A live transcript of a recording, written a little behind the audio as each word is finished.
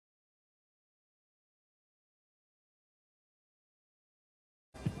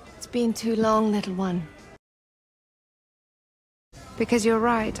been too long, little one. Because you're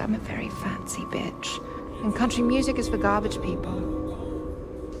right, I'm a very fancy bitch. And country music is for garbage people.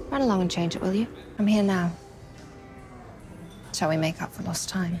 Run along and change it, will you? I'm here now. Shall we make up for lost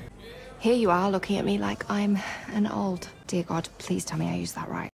time? Here you are, looking at me like I'm an old. Dear God, please tell me I used that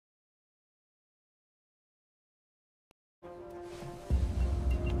right.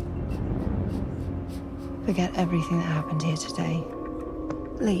 Forget everything that happened here today.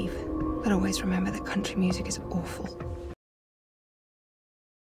 Leave, but always remember that country music is awful.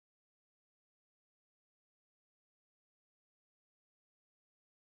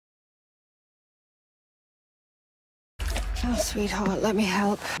 Oh, sweetheart, let me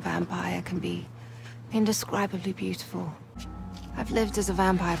help. A vampire can be indescribably beautiful. I've lived as a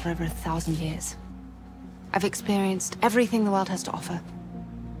vampire for over 1,000 years. I've experienced everything the world has to offer.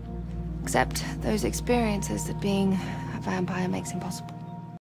 Except those experiences that being a vampire makes impossible.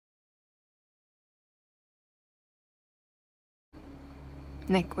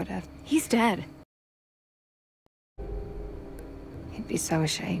 Nick would have. He's dead. He'd be so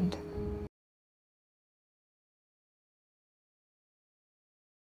ashamed.